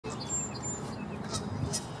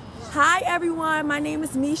Hi everyone, my name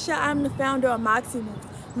is Misha. I'm the founder of Moxie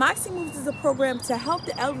Movez. Moxie Movez is a program to help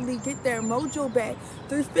the elderly get their mojo back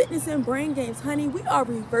through fitness and brain games. Honey, we are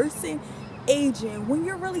reversing aging. When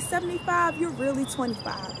you're really 75, you're really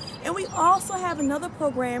 25. And we also have another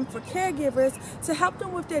program for caregivers to help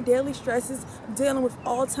them with their daily stresses dealing with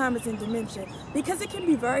Alzheimer's and dementia, because it can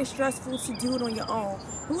be very stressful to do it on your own.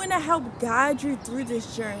 We want to help guide you through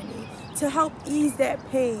this journey to help ease that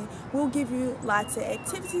pain. We'll give you lots of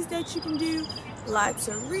activities that you can do, lots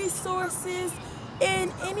of resources,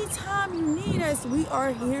 and anytime you need us, we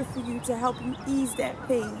are here for you to help you ease that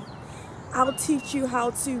pain. I'll teach you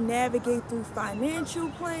how to navigate through financial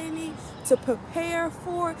planning, to prepare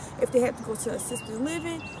for if they have to go to assisted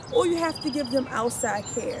living or you have to give them outside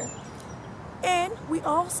care. And we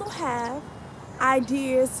also have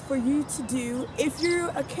ideas for you to do if you're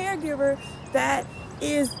a caregiver that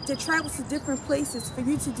travels to different places, for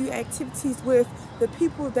you to do activities with the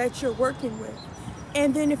people that you're working with.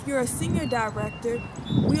 And then if you're a senior director,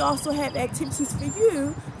 we also have activities for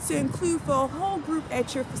you to include for a whole group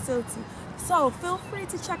at your facility. So feel free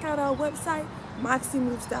to check out our website,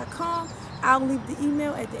 moxiemovez.com. I'll leave the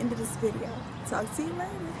email at the end of this video. Talk to you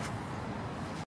later.